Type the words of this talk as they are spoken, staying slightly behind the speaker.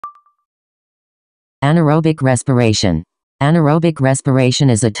Anaerobic respiration. Anaerobic respiration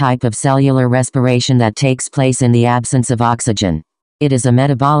is a type of cellular respiration that takes place in the absence of oxygen. It is a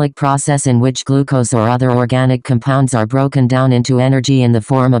metabolic process in which glucose or other organic compounds are broken down into energy in the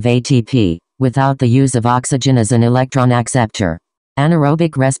form of ATP, without the use of oxygen as an electron acceptor.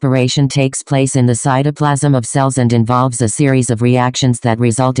 Anaerobic respiration takes place in the cytoplasm of cells and involves a series of reactions that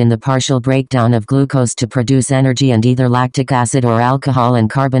result in the partial breakdown of glucose to produce energy and either lactic acid or alcohol and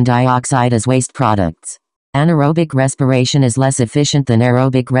carbon dioxide as waste products. Anaerobic respiration is less efficient than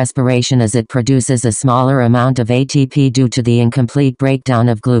aerobic respiration as it produces a smaller amount of ATP due to the incomplete breakdown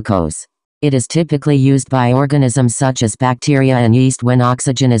of glucose. It is typically used by organisms such as bacteria and yeast when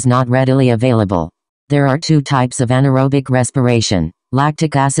oxygen is not readily available. There are two types of anaerobic respiration: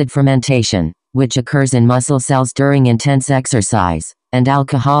 lactic acid fermentation, which occurs in muscle cells during intense exercise, and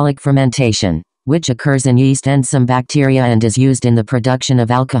alcoholic fermentation, which occurs in yeast and some bacteria and is used in the production of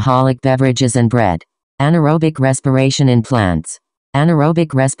alcoholic beverages and bread. Anaerobic respiration in plants.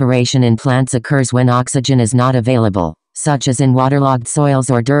 Anaerobic respiration in plants occurs when oxygen is not available, such as in waterlogged soils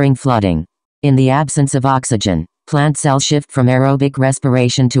or during flooding. In the absence of oxygen, plant cells shift from aerobic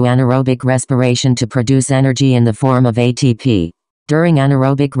respiration to anaerobic respiration to produce energy in the form of ATP. During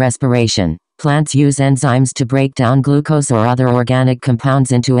anaerobic respiration, plants use enzymes to break down glucose or other organic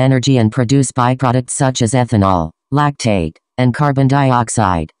compounds into energy and produce byproducts such as ethanol, lactate, and carbon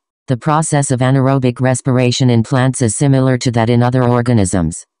dioxide. The process of anaerobic respiration in plants is similar to that in other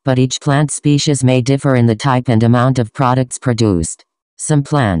organisms, but each plant species may differ in the type and amount of products produced. Some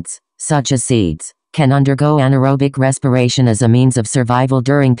plants, such as seeds, can undergo anaerobic respiration as a means of survival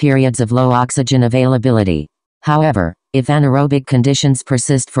during periods of low oxygen availability. However, if anaerobic conditions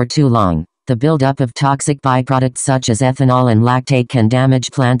persist for too long, the buildup of toxic byproducts such as ethanol and lactate can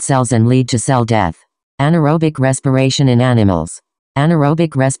damage plant cells and lead to cell death. Anaerobic respiration in animals.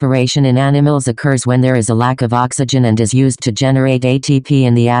 Anaerobic respiration in animals occurs when there is a lack of oxygen and is used to generate ATP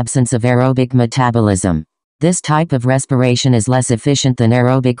in the absence of aerobic metabolism. This type of respiration is less efficient than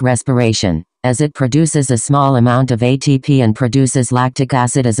aerobic respiration, as it produces a small amount of ATP and produces lactic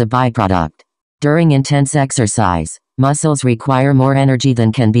acid as a byproduct. During intense exercise, muscles require more energy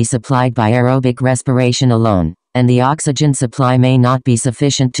than can be supplied by aerobic respiration alone, and the oxygen supply may not be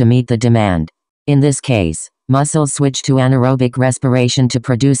sufficient to meet the demand. In this case, muscles switch to anaerobic respiration to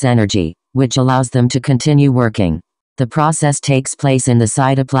produce energy, which allows them to continue working. The process takes place in the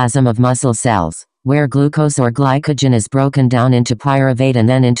cytoplasm of muscle cells, where glucose or glycogen is broken down into pyruvate and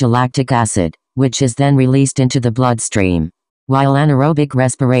then into lactic acid, which is then released into the bloodstream. While anaerobic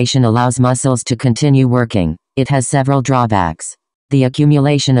respiration allows muscles to continue working, it has several drawbacks. The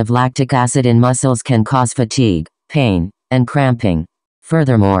accumulation of lactic acid in muscles can cause fatigue, pain, and cramping.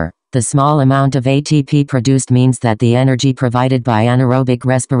 Furthermore, the small amount of ATP produced means that the energy provided by anaerobic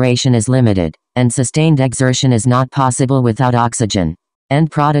respiration is limited, and sustained exertion is not possible without oxygen. End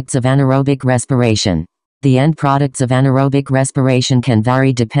products of anaerobic respiration. The end products of anaerobic respiration can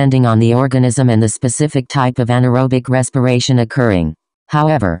vary depending on the organism and the specific type of anaerobic respiration occurring.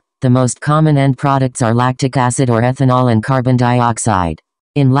 However, the most common end products are lactic acid or ethanol and carbon dioxide.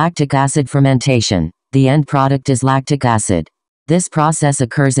 In lactic acid fermentation, the end product is lactic acid. This process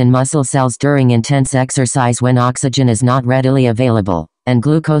occurs in muscle cells during intense exercise when oxygen is not readily available, and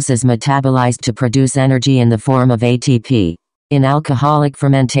glucose is metabolized to produce energy in the form of ATP. In alcoholic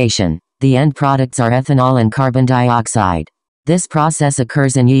fermentation, the end products are ethanol and carbon dioxide. This process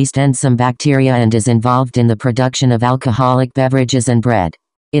occurs in yeast and some bacteria and is involved in the production of alcoholic beverages and bread.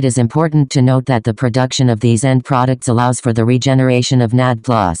 It is important to note that the production of these end products allows for the regeneration of NAD+,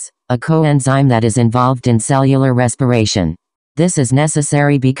 a coenzyme that is involved in cellular respiration. This is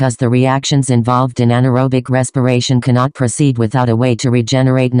necessary because the reactions involved in anaerobic respiration cannot proceed without a way to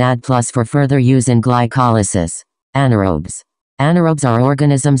regenerate NAD+ for further use in glycolysis. Anaerobes. Anaerobes are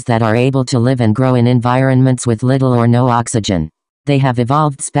organisms that are able to live and grow in environments with little or no oxygen. They have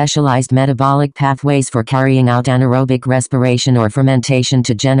evolved specialized metabolic pathways for carrying out anaerobic respiration or fermentation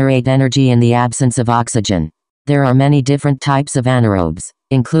to generate energy in the absence of oxygen. There are many different types of anaerobes,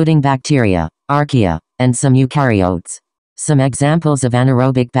 including bacteria, archaea, and some eukaryotes. Some examples of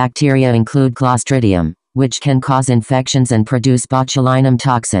anaerobic bacteria include Clostridium, which can cause infections and produce botulinum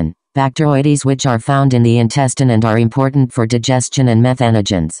toxin, Bacteroides, which are found in the intestine and are important for digestion, and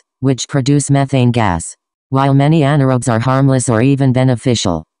methanogens, which produce methane gas. While many anaerobes are harmless or even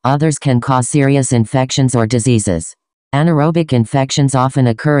beneficial, others can cause serious infections or diseases. Anaerobic infections often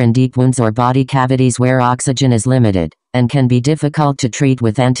occur in deep wounds or body cavities where oxygen is limited, and can be difficult to treat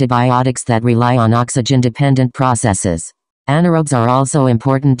with antibiotics that rely on oxygen-dependent processes. Anaerobes are also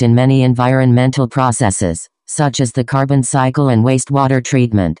important in many environmental processes, such as the carbon cycle and wastewater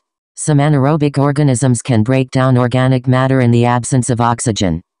treatment. Some anaerobic organisms can break down organic matter in the absence of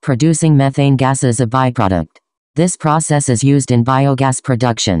oxygen, producing methane gas as a byproduct. This process is used in biogas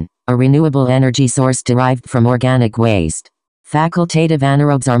production, a renewable energy source derived from organic waste. Facultative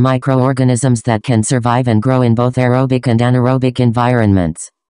anaerobes are microorganisms that can survive and grow in both aerobic and anaerobic environments.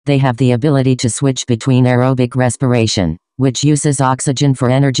 They have the ability to switch between aerobic respiration, which uses oxygen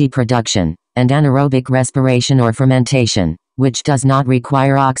for energy production, and anaerobic respiration or fermentation, which does not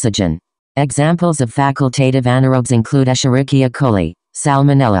require oxygen. Examples of facultative anaerobes include Escherichia coli,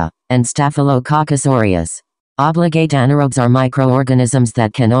 Salmonella, and Staphylococcus aureus. Obligate anaerobes are microorganisms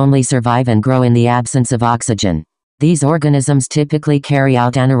that can only survive and grow in the absence of oxygen. These organisms typically carry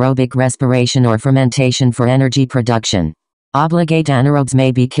out anaerobic respiration or fermentation for energy production. Obligate anaerobes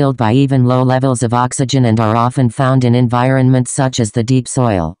may be killed by even low levels of oxygen and are often found in environments such as the deep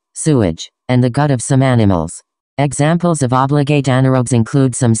soil, sewage, and the gut of some animals. Examples of obligate anaerobes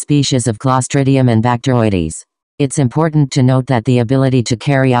include some species of Clostridium and Bacteroides. It's important to note that the ability to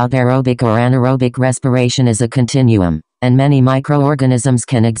carry out aerobic or anaerobic respiration is a continuum, and many microorganisms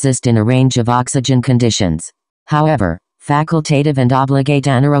can exist in a range of oxygen conditions. However, facultative and obligate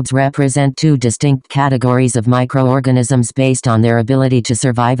anaerobes represent two distinct categories of microorganisms based on their ability to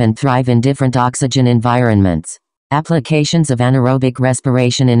survive and thrive in different oxygen environments. Applications of anaerobic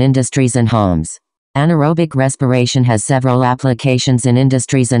respiration in industries and homes. Anaerobic respiration has several applications in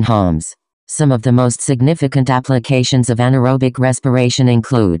industries and homes. Some of the most significant applications of anaerobic respiration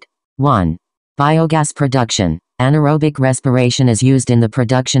include 1. Biogas production. Anaerobic respiration is used in the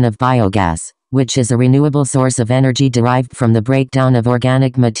production of biogas, which is a renewable source of energy derived from the breakdown of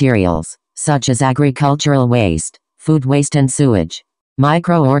organic materials, such as agricultural waste, food waste and sewage.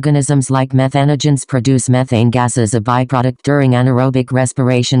 Microorganisms like methanogens produce methane gas as a byproduct during anaerobic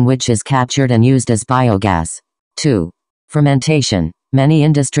respiration, which is captured and used as biogas. 2. Fermentation. Many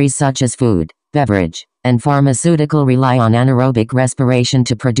industries such as food, beverage, and pharmaceutical rely on anaerobic respiration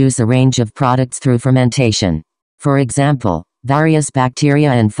to produce a range of products through fermentation. For example, various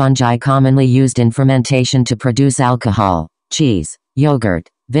bacteria and fungi commonly used in fermentation to produce alcohol, cheese, yogurt,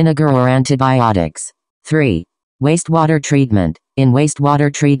 vinegar or antibiotics. 3. Wastewater treatment. In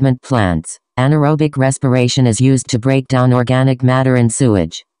wastewater treatment plants, anaerobic respiration is used to break down organic matter in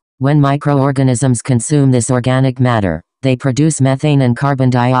sewage. When microorganisms consume this organic matter, they produce methane and carbon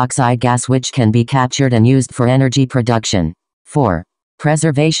dioxide gas, which can be captured and used for energy production. 4.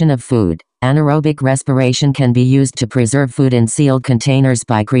 Preservation of food. Anaerobic respiration can be used to preserve food in sealed containers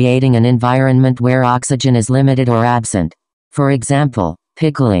by creating an environment where oxygen is limited or absent. For example,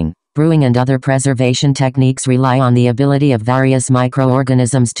 pickling, brewing and other preservation techniques rely on the ability of various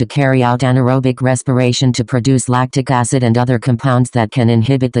microorganisms to carry out anaerobic respiration to produce lactic acid and other compounds that can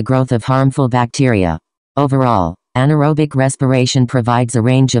inhibit the growth of harmful bacteria. Overall, anaerobic respiration provides a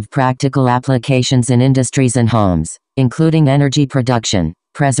range of practical applications in industries and homes, including energy production,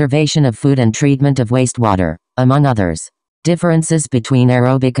 preservation of food and treatment of wastewater, among others. Differences between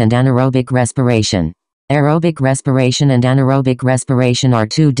aerobic and anaerobic respiration. Aerobic respiration and anaerobic respiration are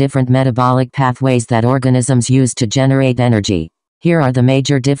two different metabolic pathways that organisms use to generate energy. Here are the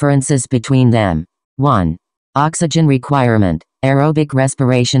major differences between them. 1. Oxygen requirement. Aerobic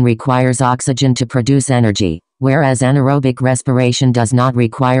respiration requires oxygen to produce energy, whereas anaerobic respiration does not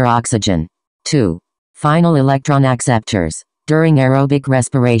require oxygen. 2. Final electron acceptors. During aerobic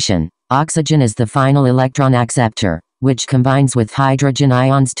respiration, oxygen is the final electron acceptor, which combines with hydrogen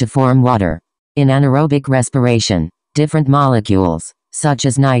ions to form water. In anaerobic respiration, different molecules, such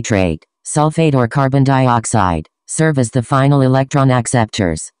as nitrate, sulfate or carbon dioxide, serve as the final electron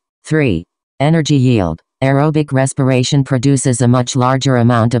acceptors. 3. Energy yield. Aerobic respiration produces a much larger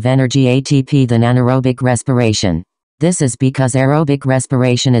amount of energy ATP than anaerobic respiration. This is because aerobic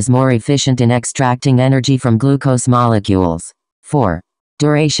respiration is more efficient in extracting energy from glucose molecules. 4.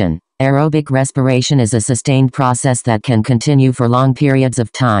 Duration. Aerobic respiration is a sustained process that can continue for long periods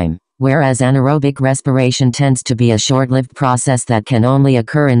of time, whereas anaerobic respiration tends to be a short-lived process that can only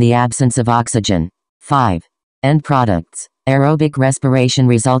occur in the absence of oxygen. 5. End products. Aerobic respiration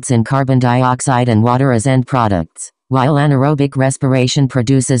results in carbon dioxide and water as end products, while anaerobic respiration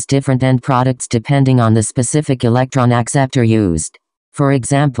produces different end products depending on the specific electron acceptor used. For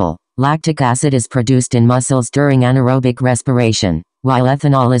example, lactic acid is produced in muscles during anaerobic respiration, while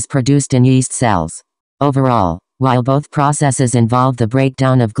ethanol is produced in yeast cells. Overall, while both processes involve the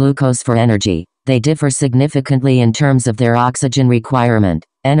breakdown of glucose for energy, they differ significantly in terms of their oxygen requirement,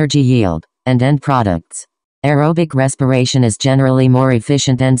 energy yield, and end products. Aerobic respiration is generally more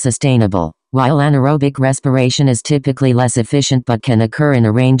efficient and sustainable, while anaerobic respiration is typically less efficient but can occur in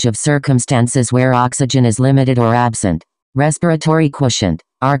a range of circumstances where oxygen is limited or absent. Respiratory quotient,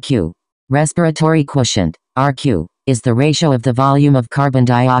 RQ. Respiratory quotient, RQ, is the ratio of the volume of carbon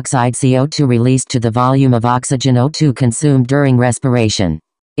dioxide CO2 released to the volume of oxygen O2 consumed during respiration.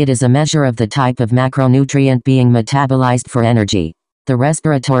 It is a measure of the type of macronutrient being metabolized for energy. The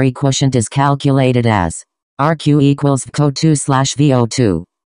respiratory quotient is calculated as RQ equals VO2/VO2,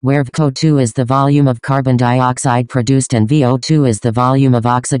 where VO2 is the volume of carbon dioxide produced and VO2 is the volume of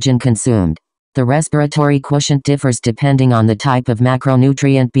oxygen consumed. The respiratory quotient differs depending on the type of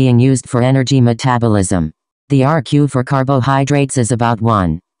macronutrient being used for energy metabolism. The RQ for carbohydrates is about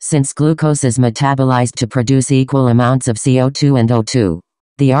 1, since glucose is metabolized to produce equal amounts of CO2 and O2.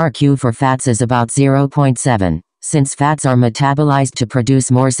 The RQ for fats is about 0.7, since fats are metabolized to produce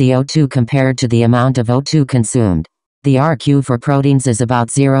more CO2 compared to the amount of O2 consumed. The RQ for proteins is about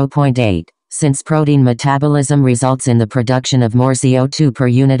 0.8, since protein metabolism results in the production of more CO2 per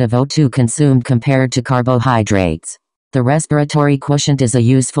unit of O2 consumed compared to carbohydrates. The respiratory quotient is a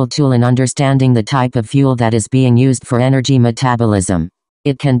useful tool in understanding the type of fuel that is being used for energy metabolism.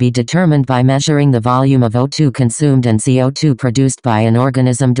 It can be determined by measuring the volume of O2 consumed and CO2 produced by an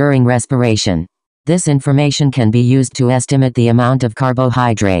organism during respiration. This information can be used to estimate the amount of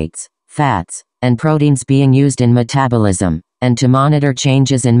carbohydrates, fats, and proteins being used in metabolism, and to monitor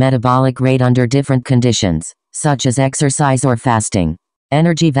changes in metabolic rate under different conditions, such as exercise or fasting.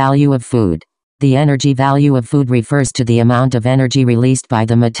 Energy value of food. The energy value of food refers to the amount of energy released by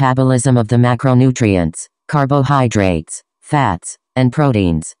the metabolism of the macronutrients, carbohydrates, fats, and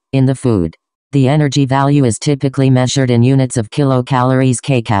proteins, in the food. The energy value is typically measured in units of kilocalories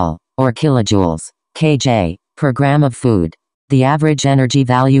kcal, or kilojoules, kJ, per gram of food. The average energy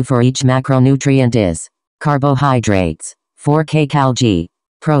value for each macronutrient is carbohydrates, 4 kcal/g,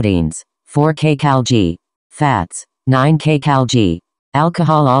 proteins, 4 kcal/g, fats, 9 kcal/g.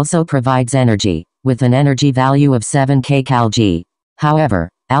 Alcohol also provides energy, with an energy value of 7 kcal/g. However,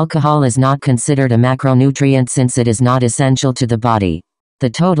 alcohol is not considered a macronutrient since it is not essential to the body. The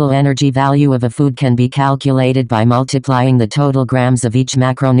total energy value of a food can be calculated by multiplying the total grams of each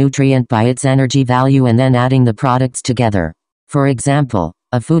macronutrient by its energy value and then adding the products together. For example,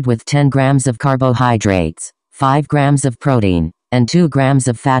 a food with 10 grams of carbohydrates, 5 grams of protein, and 2 grams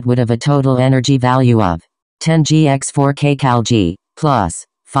of fat would have a total energy value of 10 g x 4 kcal/g, plus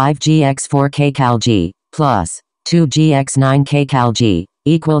 5 g x 4 kcal/g, plus 2 g x 9 kcal/g,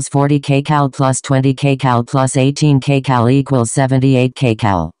 equals 40 kcal plus 20 kcal plus 18 kcal equals 78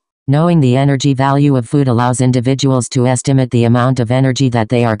 kcal. Knowing the energy value of food allows individuals to estimate the amount of energy that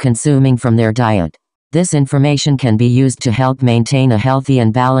they are consuming from their diet. This information can be used to help maintain a healthy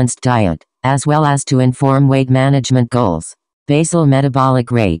and balanced diet, as well as to inform weight management goals. Basal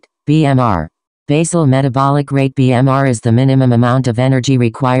metabolic rate, BMR. Basal metabolic rate BMR is the minimum amount of energy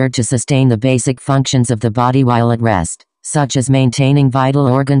required to sustain the basic functions of the body while at rest, such as maintaining vital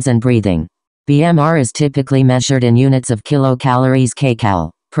organs and breathing. BMR is typically measured in units of kilocalories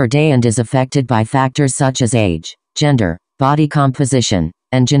kcal per day and is affected by factors such as age, gender, body composition,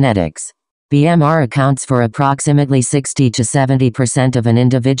 and genetics. BMR accounts for approximately 60 to 70% of an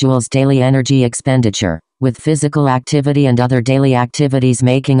individual's daily energy expenditure, with physical activity and other daily activities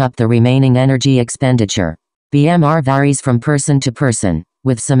making up the remaining energy expenditure. BMR varies from person to person,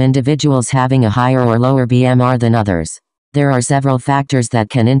 with some individuals having a higher or lower BMR than others. There are several factors that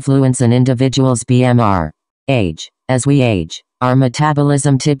can influence an individual's BMR. Age. As we age, our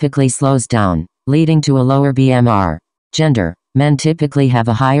metabolism typically slows down, leading to a lower BMR. Gender. Men typically have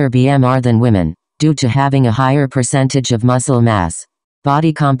a higher BMR than women, due to having a higher percentage of muscle mass.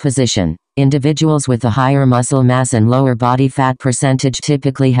 Body composition. Individuals with a higher muscle mass and lower body fat percentage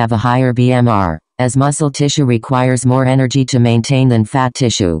typically have a higher BMR, as muscle tissue requires more energy to maintain than fat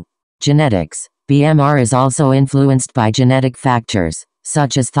tissue. Genetics. BMR is also influenced by genetic factors,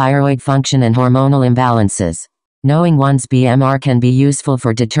 such as thyroid function and hormonal imbalances. Knowing one's BMR can be useful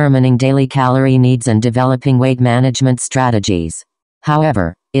for determining daily calorie needs and developing weight management strategies.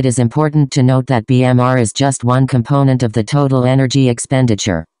 However, it is important to note that BMR is just one component of the total energy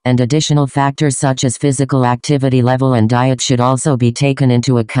expenditure, and additional factors such as physical activity level and diet should also be taken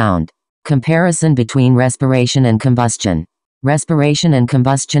into account. Comparison between respiration and combustion. Respiration and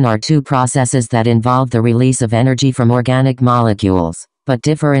combustion are two processes that involve the release of energy from organic molecules, but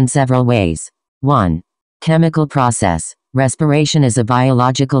differ in several ways. 1. Chemical process. Respiration is a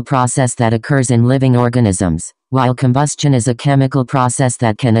biological process that occurs in living organisms, while combustion is a chemical process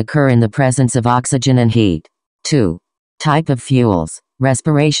that can occur in the presence of oxygen and heat. 2. Type of fuels.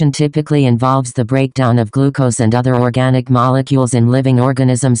 Respiration typically involves the breakdown of glucose and other organic molecules in living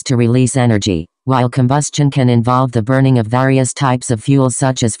organisms to release energy, while combustion can involve the burning of various types of fuels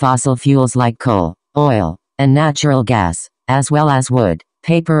such as fossil fuels like coal, oil, and natural gas, as well as wood,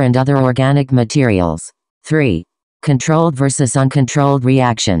 paper and other organic materials. 3. Controlled versus uncontrolled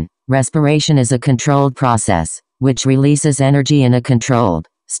reaction. Respiration is a controlled process, which releases energy in a controlled,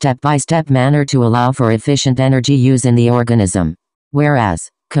 step-by-step manner to allow for efficient energy use in the organism. Whereas,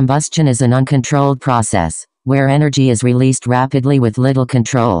 combustion is an uncontrolled process, where energy is released rapidly with little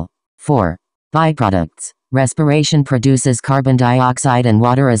control. 4. Byproducts. Respiration produces carbon dioxide and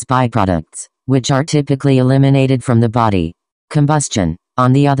water as byproducts, which are typically eliminated from the body. Combustion,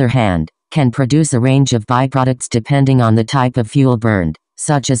 on the other hand, can produce a range of byproducts depending on the type of fuel burned,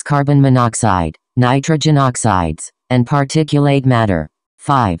 such as carbon monoxide, nitrogen oxides, and particulate matter.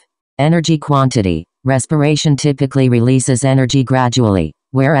 5. Energy quantity. Respiration typically releases energy gradually,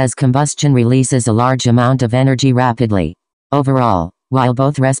 whereas combustion releases a large amount of energy rapidly. Overall, while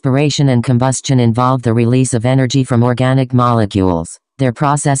both respiration and combustion involve the release of energy from organic molecules, their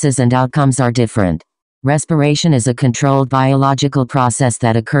processes and outcomes are different. Respiration is a controlled biological process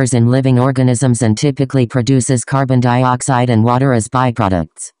that occurs in living organisms and typically produces carbon dioxide and water as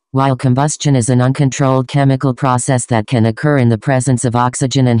byproducts, while combustion is an uncontrolled chemical process that can occur in the presence of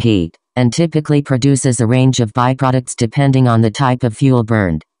oxygen and heat, and typically produces a range of byproducts depending on the type of fuel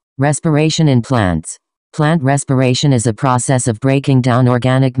burned. Respiration in plants. Plant respiration is a process of breaking down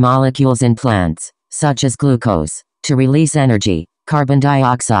organic molecules in plants, such as glucose, to release energy, carbon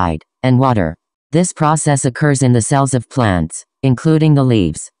dioxide, and water. This process occurs in the cells of plants, including the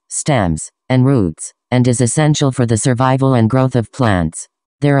leaves, stems, and roots, and is essential for the survival and growth of plants.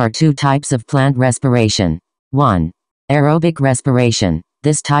 There are two types of plant respiration. 1. Aerobic respiration.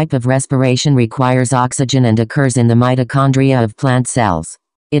 This type of respiration requires oxygen and occurs in the mitochondria of plant cells.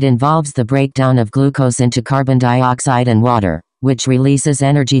 It involves the breakdown of glucose into carbon dioxide and water, which releases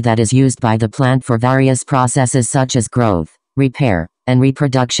energy that is used by the plant for various processes such as growth, repair, and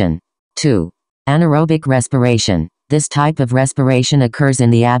reproduction. 2. Anaerobic respiration. This type of respiration occurs in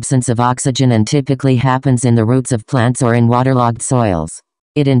the absence of oxygen and typically happens in the roots of plants or in waterlogged soils.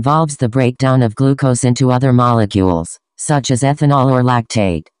 It involves the breakdown of glucose into other molecules, such as ethanol or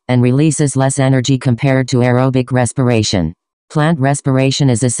lactate, and releases less energy compared to aerobic respiration. Plant respiration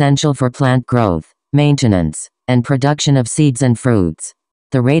is essential for plant growth, maintenance, and production of seeds and fruits.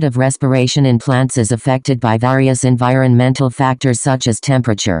 The rate of respiration in plants is affected by various environmental factors such as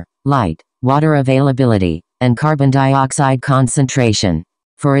temperature, light, water availability, and carbon dioxide concentration.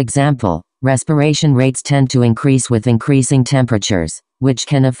 For example, respiration rates tend to increase with increasing temperatures, which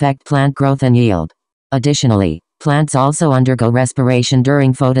can affect plant growth and yield. Additionally, plants also undergo respiration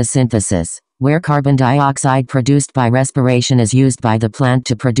during photosynthesis, where carbon dioxide produced by respiration is used by the plant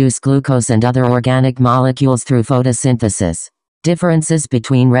to produce glucose and other organic molecules through photosynthesis. Differences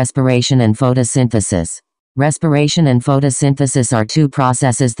between respiration and photosynthesis. Respiration and photosynthesis are two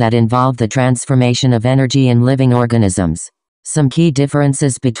processes that involve the transformation of energy in living organisms. Some key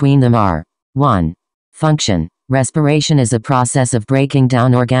differences between them are: 1. Function. Respiration is a process of breaking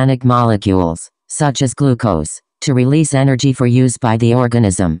down organic molecules, such as glucose, to release energy for use by the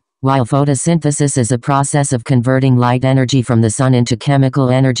organism, while photosynthesis is a process of converting light energy from the sun into chemical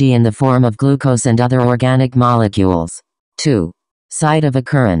energy in the form of glucose and other organic molecules. 2. Site of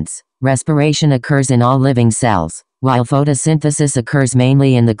occurrence. Respiration occurs in all living cells, while photosynthesis occurs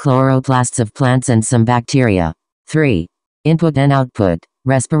mainly in the chloroplasts of plants and some bacteria. 3. Input and output.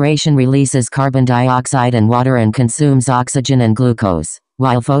 Respiration releases carbon dioxide and water and consumes oxygen and glucose,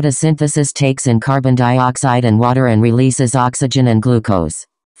 while photosynthesis takes in carbon dioxide and water and releases oxygen and glucose.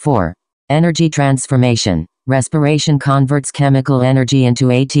 4. Energy transformation. Respiration converts chemical energy into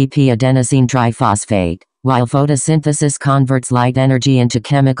ATP adenosine triphosphate, while photosynthesis converts light energy into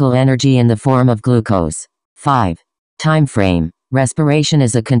chemical energy in the form of glucose. 5. Time frame. Respiration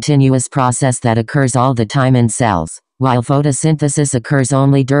is a continuous process that occurs all the time in cells, while photosynthesis occurs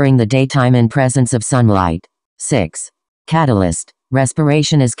only during the daytime in presence of sunlight. 6. Catalyst.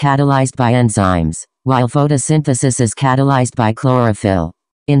 Respiration is catalyzed by enzymes, while photosynthesis is catalyzed by chlorophyll.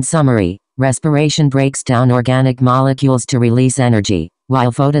 In summary, respiration breaks down organic molecules to release energy,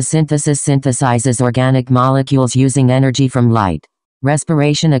 while photosynthesis synthesizes organic molecules using energy from light.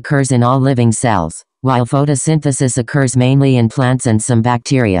 Respiration occurs in all living cells, while photosynthesis occurs mainly in plants and some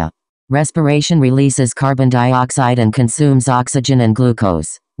bacteria. Respiration releases carbon dioxide and consumes oxygen and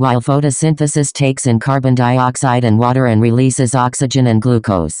glucose, while photosynthesis takes in carbon dioxide and water and releases oxygen and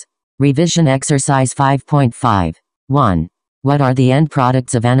glucose. Revision exercise 5.5. 1. What are the end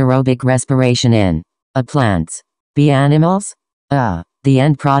products of anaerobic respiration in A. Plants. B. Animals. A. The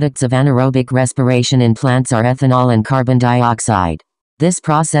end products of anaerobic respiration in plants are ethanol and carbon dioxide. This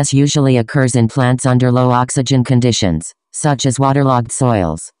process usually occurs in plants under low oxygen conditions, such as waterlogged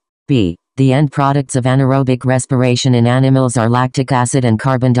soils. B. The end products of anaerobic respiration in animals are lactic acid and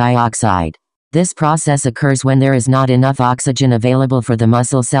carbon dioxide. This process occurs when there is not enough oxygen available for the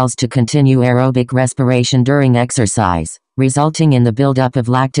muscle cells to continue aerobic respiration during exercise, resulting in the buildup of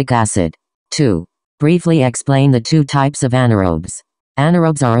lactic acid. 2. Briefly explain the two types of anaerobes.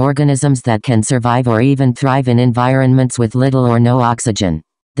 Anaerobes are organisms that can survive or even thrive in environments with little or no oxygen.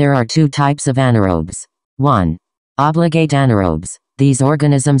 There are two types of anaerobes. 1. Obligate anaerobes. These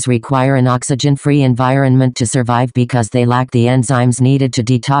organisms require an oxygen-free environment to survive because they lack the enzymes needed to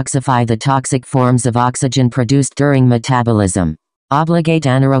detoxify the toxic forms of oxygen produced during metabolism. Obligate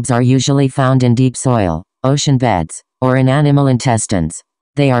anaerobes are usually found in deep soil, ocean beds, or in animal intestines.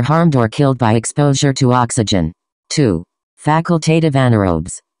 They are harmed or killed by exposure to oxygen. 2. Facultative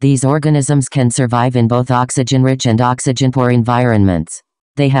anaerobes. These organisms can survive in both oxygen-rich and oxygen-poor environments.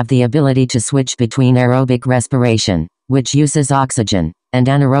 They have the ability to switch between aerobic respiration, which uses oxygen, and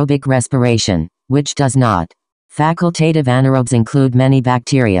anaerobic respiration, which does not. Facultative anaerobes include many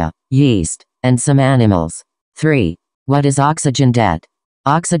bacteria, yeast, and some animals. 3. What is oxygen debt?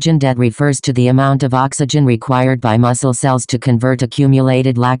 Oxygen debt refers to the amount of oxygen required by muscle cells to convert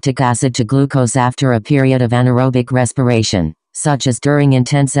accumulated lactic acid to glucose after a period of anaerobic respiration, such as during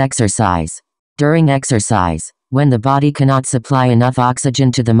intense exercise. During exercise, when the body cannot supply enough oxygen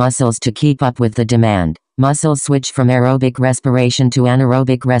to the muscles to keep up with the demand, muscles switch from aerobic respiration to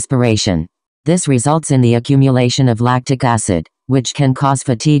anaerobic respiration. This results in the accumulation of lactic acid, which can cause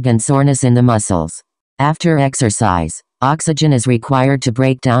fatigue and soreness in the muscles. After exercise, oxygen is required to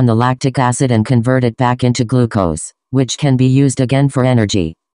break down the lactic acid and convert it back into glucose, which can be used again for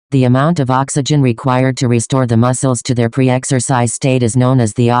energy. The amount of oxygen required to restore the muscles to their pre-exercise state is known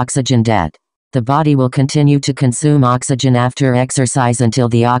as the oxygen debt. The body will continue to consume oxygen after exercise until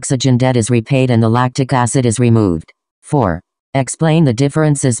the oxygen debt is repaid and the lactic acid is removed. 4. Explain the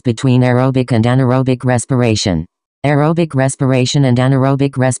differences between aerobic and anaerobic respiration. Aerobic respiration and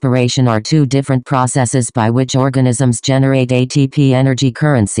anaerobic respiration are two different processes by which organisms generate ATP energy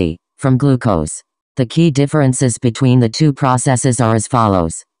currency from glucose. The key differences between the two processes are as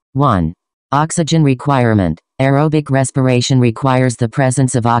follows. 1. Oxygen requirement. Aerobic respiration requires the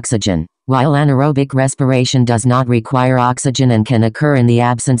presence of oxygen, while anaerobic respiration does not require oxygen and can occur in the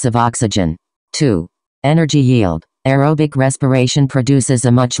absence of oxygen. 2. Energy yield. Aerobic respiration produces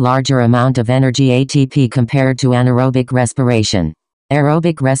a much larger amount of energy ATP compared to anaerobic respiration.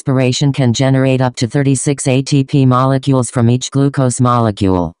 Aerobic respiration can generate up to 36 ATP molecules from each glucose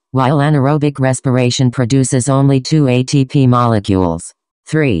molecule, while anaerobic respiration produces only 2 ATP molecules.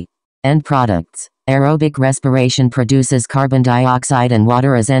 3. End products. Aerobic respiration produces carbon dioxide and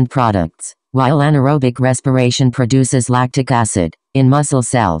water as end products, while anaerobic respiration produces lactic acid in muscle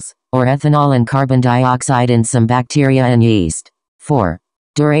cells, or ethanol and carbon dioxide in some bacteria and yeast. 4.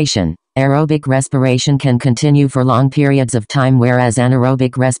 Duration. Aerobic respiration can continue for long periods of time, whereas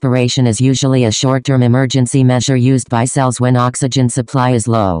anaerobic respiration is usually a short-term emergency measure used by cells when oxygen supply is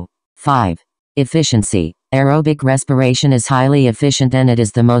low. 5. Efficiency. Aerobic respiration is highly efficient and it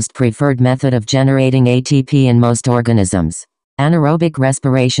is the most preferred method of generating ATP in most organisms. Anaerobic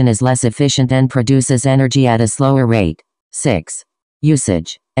respiration is less efficient and produces energy at a slower rate. 6.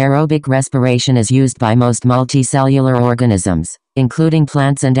 Usage. Aerobic respiration is used by most multicellular organisms, including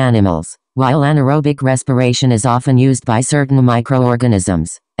plants and animals, while anaerobic respiration is often used by certain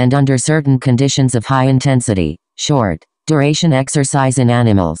microorganisms, and under certain conditions of high intensity, short duration exercise in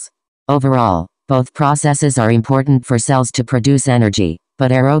animals. Overall, both processes are important for cells to produce energy, but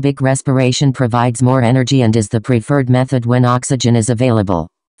aerobic respiration provides more energy and is the preferred method when oxygen is available.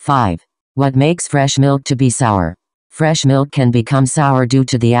 5. What makes fresh milk to be sour? Fresh milk can become sour due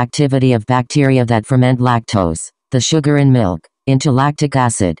to the activity of bacteria that ferment lactose, the sugar in milk, into lactic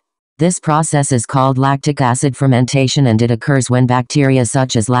acid. This process is called lactic acid fermentation and it occurs when bacteria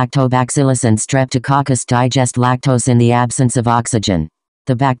such as lactobacillus and streptococcus digest lactose in the absence of oxygen.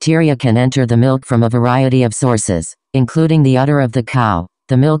 The bacteria can enter the milk from a variety of sources, including the udder of the cow,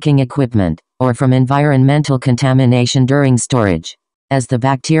 the milking equipment, or from environmental contamination during storage. As the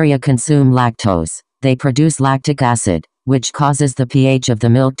bacteria consume lactose, they produce lactic acid, which causes the pH of the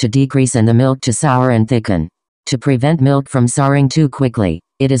milk to decrease and the milk to sour and thicken. To prevent milk from souring too quickly,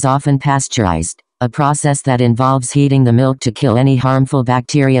 it is often pasteurized, a process that involves heating the milk to kill any harmful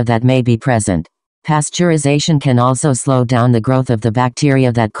bacteria that may be present. Pasteurization can also slow down the growth of the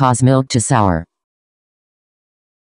bacteria that cause milk to sour.